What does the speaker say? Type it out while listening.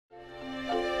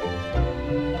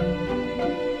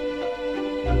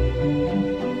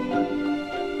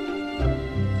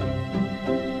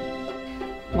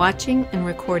Watching and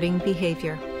recording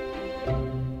behavior.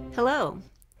 Hello!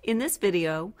 In this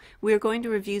video, we are going to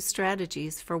review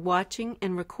strategies for watching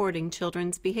and recording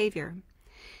children's behavior.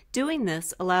 Doing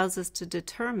this allows us to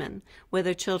determine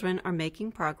whether children are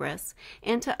making progress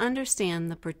and to understand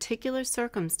the particular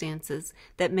circumstances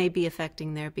that may be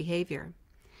affecting their behavior.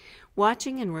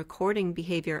 Watching and recording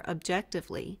behavior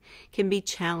objectively can be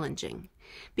challenging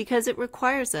because it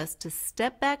requires us to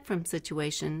step back from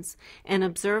situations and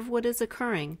observe what is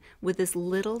occurring with as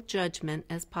little judgment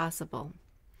as possible.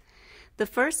 The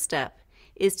first step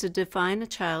is to define a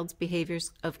child's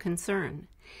behaviors of concern.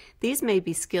 These may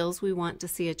be skills we want to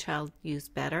see a child use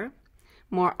better,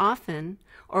 more often,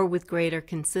 or with greater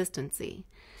consistency,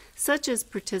 such as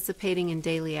participating in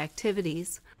daily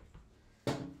activities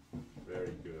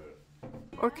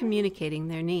or communicating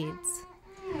their needs.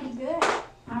 Good.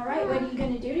 All right, what are you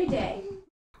going to do today?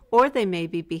 Or they may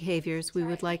be behaviors we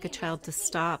would like a child to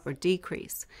stop or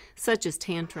decrease, such as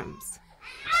tantrums.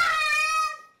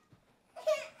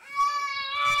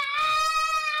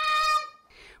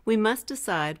 We must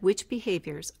decide which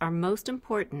behaviors are most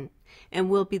important and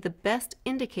will be the best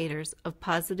indicators of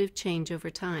positive change over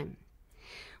time.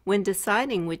 When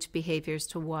deciding which behaviors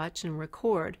to watch and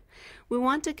record, we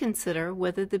want to consider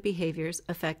whether the behaviors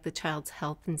affect the child's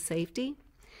health and safety,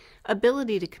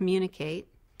 ability to communicate,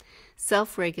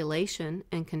 self-regulation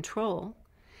and control,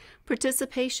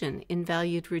 participation in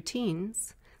valued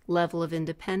routines, level of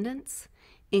independence,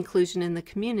 inclusion in the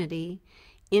community,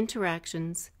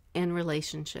 interactions, and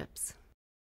relationships.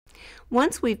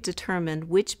 Once we've determined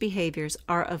which behaviors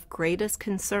are of greatest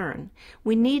concern,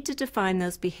 we need to define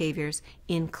those behaviors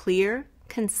in clear,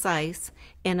 concise,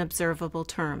 and observable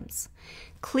terms.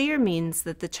 Clear means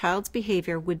that the child's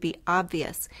behavior would be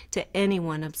obvious to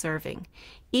anyone observing,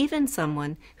 even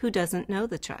someone who doesn't know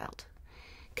the child.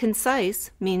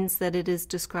 Concise means that it is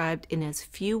described in as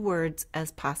few words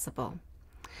as possible.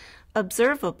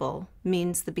 Observable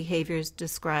means the behavior is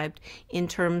described in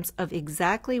terms of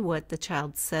exactly what the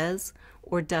child says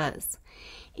or does.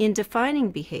 In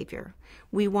defining behavior,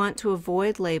 we want to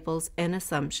avoid labels and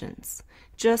assumptions,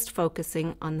 just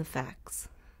focusing on the facts.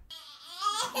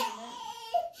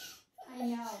 I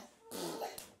know,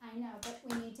 but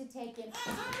we need to take it.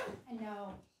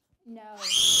 No.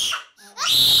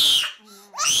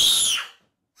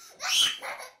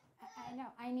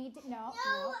 I need to, no.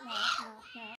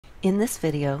 In this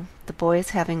video, the boy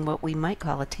is having what we might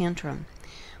call a tantrum.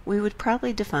 We would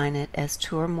probably define it as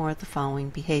 2 or more of the following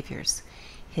behaviors: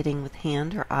 hitting with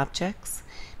hand or objects,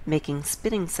 making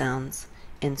spitting sounds,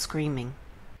 and screaming.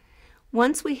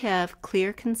 Once we have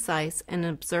clear, concise, and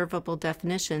observable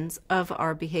definitions of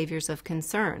our behaviors of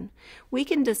concern, we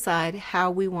can decide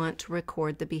how we want to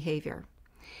record the behavior.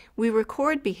 We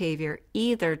record behavior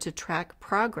either to track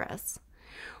progress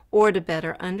or to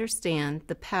better understand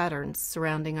the patterns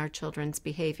surrounding our children's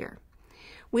behavior.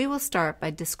 We will start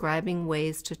by describing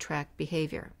ways to track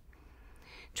behavior.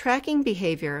 Tracking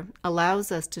behavior allows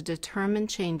us to determine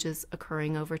changes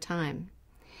occurring over time.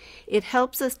 It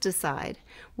helps us decide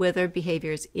whether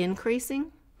behavior is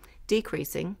increasing,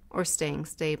 decreasing, or staying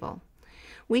stable.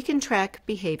 We can track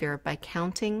behavior by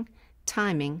counting,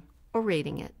 timing, or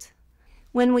rating it.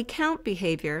 When we count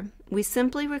behavior, we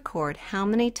simply record how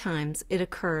many times it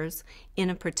occurs in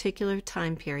a particular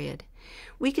time period.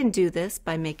 We can do this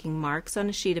by making marks on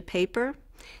a sheet of paper,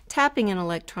 tapping an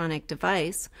electronic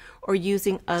device, or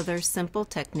using other simple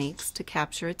techniques to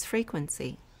capture its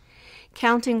frequency.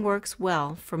 Counting works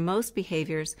well for most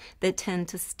behaviors that tend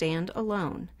to stand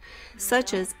alone,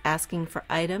 such as asking for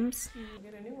items,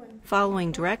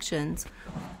 following directions,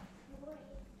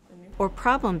 or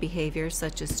problem behaviors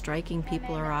such as striking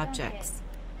people or objects.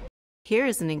 Here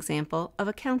is an example of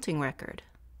a counting record.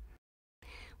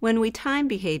 When we time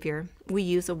behavior, we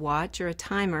use a watch or a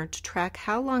timer to track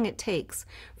how long it takes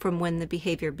from when the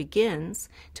behavior begins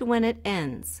to when it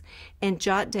ends, and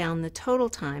jot down the total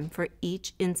time for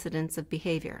each incidence of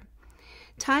behavior.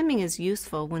 Timing is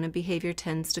useful when a behavior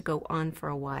tends to go on for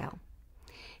a while.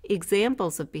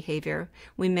 Examples of behavior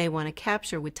we may want to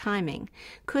capture with timing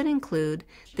could include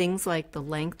things like the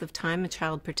length of time a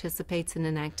child participates in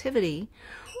an activity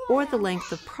or the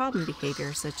length of problem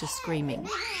behavior such as screaming.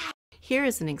 Here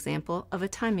is an example of a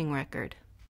timing record.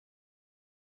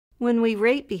 When we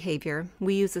rate behavior,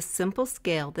 we use a simple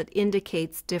scale that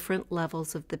indicates different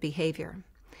levels of the behavior.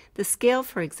 The scale,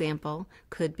 for example,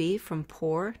 could be from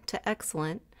poor to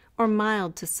excellent or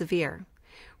mild to severe.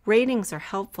 Ratings are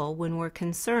helpful when we're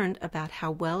concerned about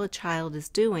how well a child is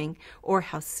doing or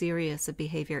how serious a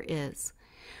behavior is.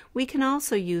 We can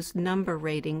also use number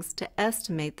ratings to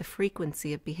estimate the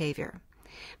frequency of behavior.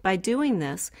 By doing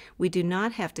this, we do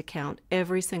not have to count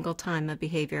every single time a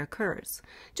behavior occurs.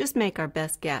 Just make our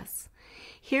best guess.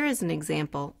 Here is an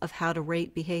example of how to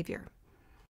rate behavior.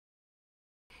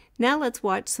 Now let's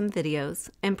watch some videos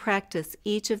and practice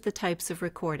each of the types of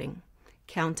recording: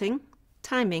 counting,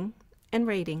 timing, and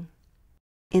rating.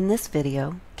 In this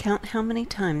video, count how many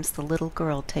times the little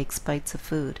girl takes bites of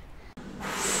food.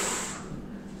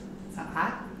 Is that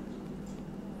hot?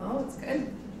 Oh, it's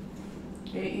good.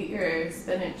 You eat your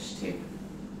spinach too.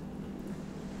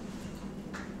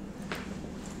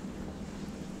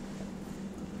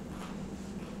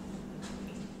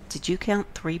 Did you count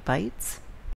 3 bites?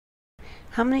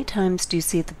 How many times do you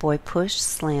see the boy push,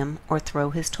 slam, or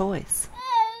throw his toys?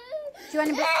 Do you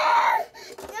want to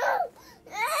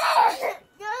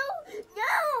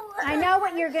I know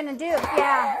what you're going to do.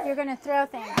 Yeah, you're going to throw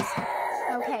things.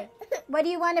 Okay. What do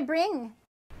you want to bring?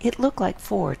 It looked like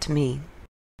 4 to me.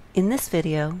 In this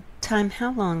video, time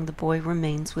how long the boy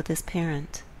remains with his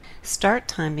parent. Start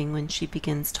timing when she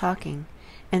begins talking,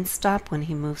 and stop when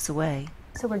he moves away.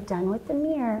 So we're done with the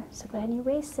mirror, so go ahead and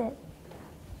erase it.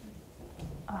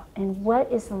 Oh, and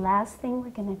what is the last thing we're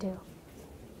going to do?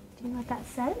 Do you know what that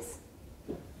says?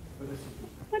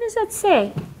 What does that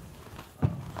say?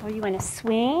 Oh, you want to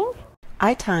swing?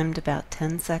 I timed about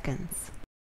 10 seconds.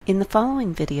 In the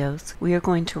following videos, we are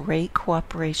going to rate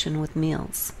cooperation with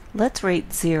meals. Let's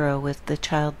rate 0 if the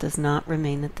child does not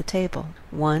remain at the table,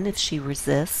 1 if she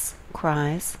resists,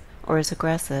 cries, or is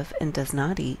aggressive and does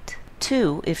not eat,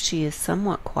 2 if she is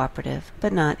somewhat cooperative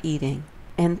but not eating,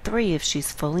 and 3 if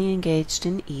she's fully engaged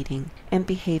in eating and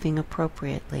behaving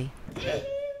appropriately.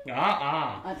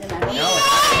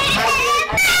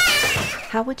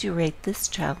 How would you rate this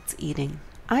child's eating?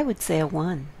 I would say a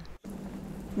 1.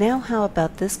 Now how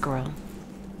about this girl?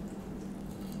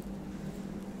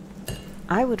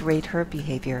 I would rate her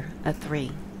behavior a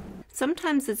 3.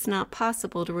 Sometimes it's not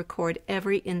possible to record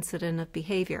every incident of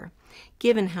behavior,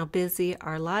 given how busy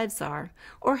our lives are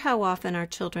or how often our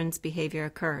children's behavior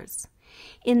occurs.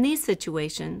 In these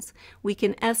situations, we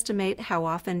can estimate how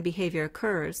often behavior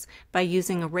occurs by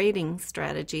using a rating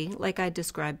strategy like I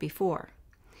described before.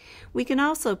 We can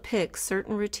also pick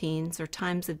certain routines or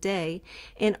times of day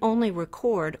and only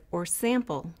record or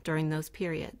sample during those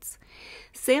periods.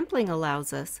 Sampling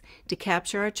allows us to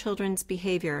capture our children's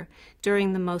behavior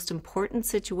during the most important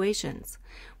situations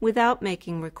without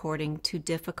making recording too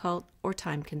difficult or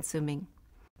time-consuming.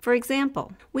 For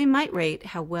example, we might rate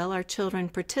how well our children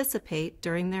participate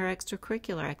during their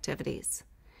extracurricular activities,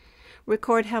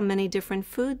 record how many different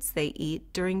foods they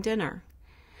eat during dinner,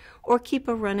 or keep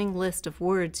a running list of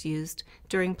words used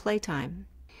during playtime.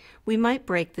 We might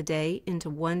break the day into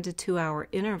 1 to 2 hour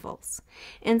intervals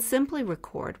and simply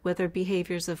record whether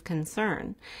behaviors of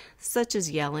concern, such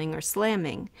as yelling or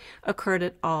slamming, occurred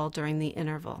at all during the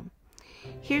interval.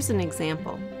 Here's an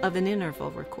example of an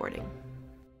interval recording.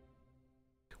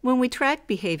 When we track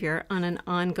behavior on an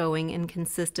ongoing and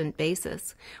consistent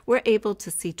basis, we're able to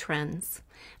see trends,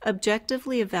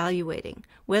 objectively evaluating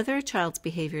whether a child's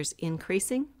behavior is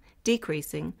increasing,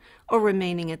 decreasing, or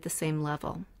remaining at the same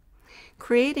level.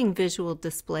 Creating visual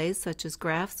displays such as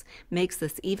graphs makes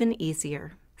this even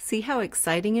easier. See how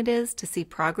exciting it is to see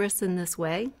progress in this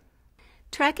way?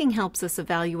 Tracking helps us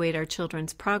evaluate our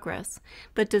children's progress,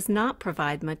 but does not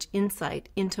provide much insight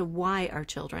into why our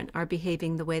children are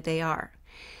behaving the way they are.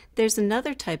 There's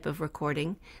another type of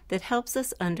recording that helps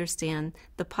us understand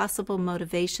the possible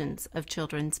motivations of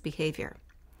children's behavior.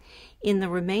 In the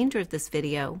remainder of this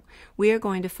video, we are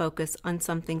going to focus on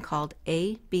something called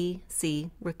ABC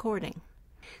recording.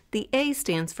 The A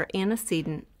stands for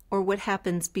antecedent, or what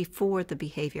happens before the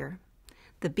behavior.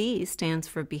 The B stands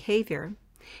for behavior,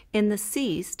 and the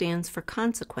C stands for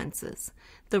consequences,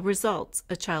 the results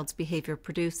a child's behavior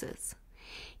produces.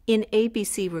 In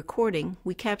ABC recording,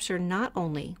 we capture not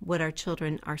only what our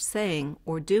children are saying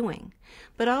or doing,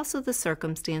 but also the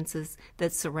circumstances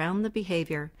that surround the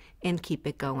behavior and keep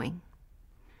it going.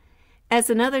 As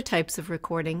in other types of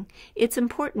recording, it's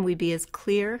important we be as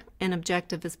clear and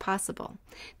objective as possible,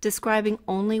 describing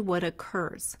only what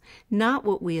occurs, not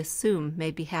what we assume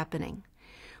may be happening.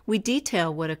 We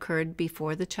detail what occurred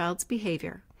before the child's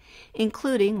behavior,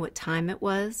 including what time it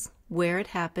was, where it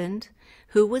happened,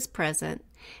 who was present,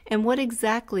 and what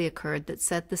exactly occurred that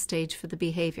set the stage for the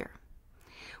behavior.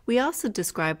 We also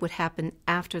describe what happened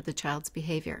after the child's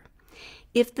behavior.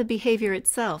 If the behavior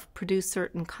itself produced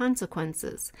certain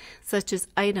consequences, such as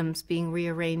items being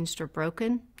rearranged or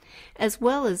broken, as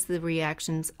well as the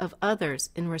reactions of others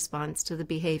in response to the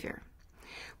behavior.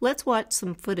 Let's watch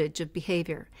some footage of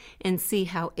behavior and see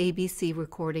how ABC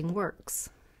recording works.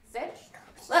 Sit.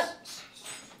 Look.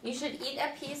 You should eat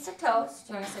a piece of toast.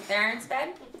 You want to sit there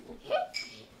instead?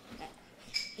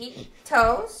 Eat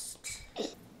toast.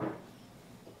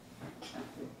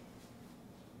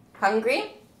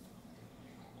 Hungry?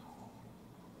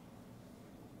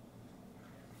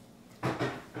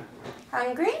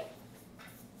 Hungry?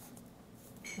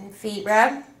 And feet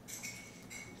rub.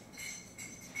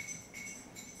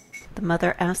 The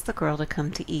mother asks the girl to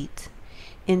come to eat.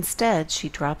 Instead, she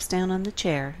drops down on the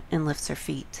chair and lifts her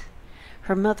feet.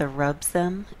 Her mother rubs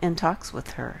them and talks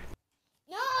with her.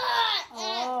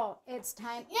 Oh, it's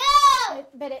time. No!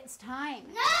 But it's time.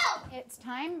 No! It's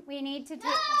time. We need to take.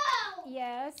 No!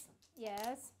 Yes,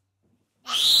 yes.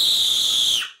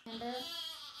 Remember?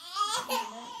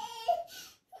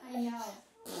 I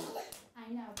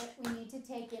know, but we need to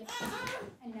take it.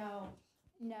 No.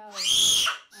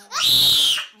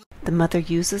 The mother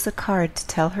uses a card to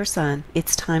tell her son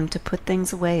it's time to put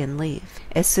things away and leave.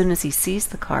 As soon as he sees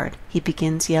the card, he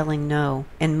begins yelling no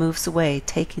and moves away,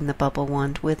 taking the bubble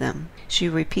wand with him. She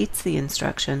repeats the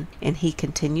instruction, and he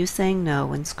continues saying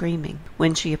no and screaming.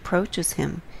 When she approaches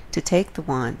him to take the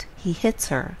wand, he hits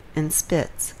her and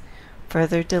spits,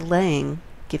 further delaying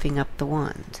giving up the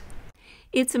wand.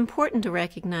 It's important to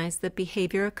recognize that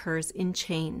behavior occurs in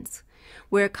chains,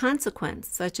 where a consequence,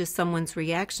 such as someone's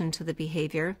reaction to the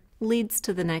behavior, leads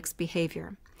to the next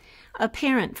behavior. A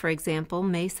parent, for example,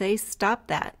 may say, "Stop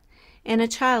that," and a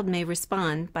child may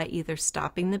respond by either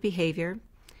stopping the behavior,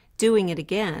 doing it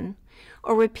again,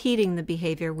 or repeating the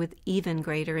behavior with even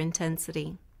greater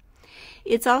intensity.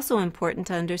 It's also important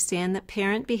to understand that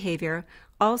parent behavior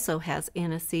also has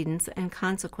antecedents and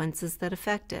consequences that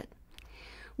affect it.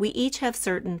 We each have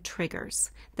certain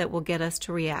triggers that will get us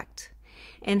to react,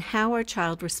 and how our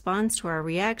child responds to our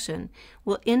reaction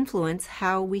will influence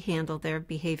how we handle their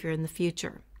behavior in the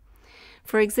future.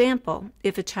 For example,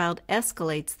 if a child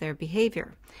escalates their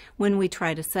behavior when we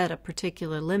try to set a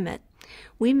particular limit,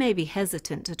 we may be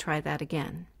hesitant to try that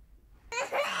again.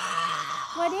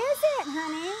 What is it,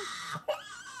 honey?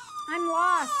 I'm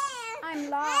lost.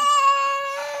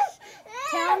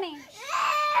 Tell me.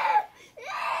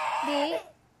 Bea,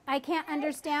 I can't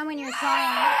understand when you're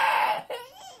crying.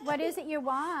 What is it you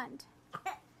want?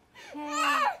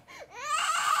 Hey.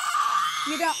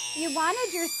 You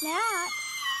wanted your snack.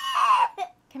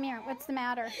 Come here, what's the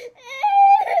matter?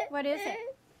 What is it?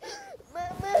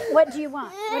 What do you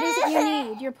want? What is it you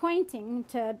need? You're pointing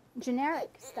to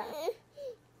generic stuff.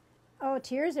 Oh,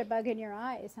 tears are bugging your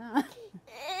eyes, huh?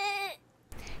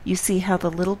 You see how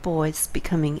the little boy's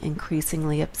becoming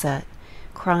increasingly upset,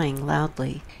 crying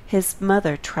loudly. His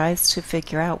mother tries to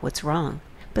figure out what's wrong,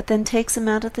 but then takes him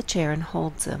out of the chair and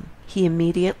holds him. He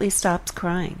immediately stops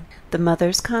crying. The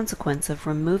mother's consequence of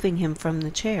removing him from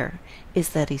the chair is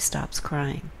that he stops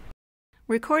crying.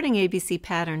 Recording ABC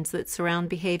patterns that surround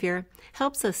behavior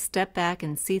helps us step back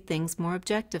and see things more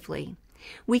objectively.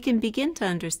 We can begin to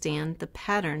understand the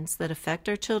patterns that affect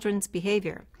our children's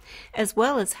behavior, as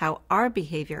well as how our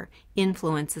behavior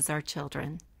influences our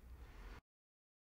children.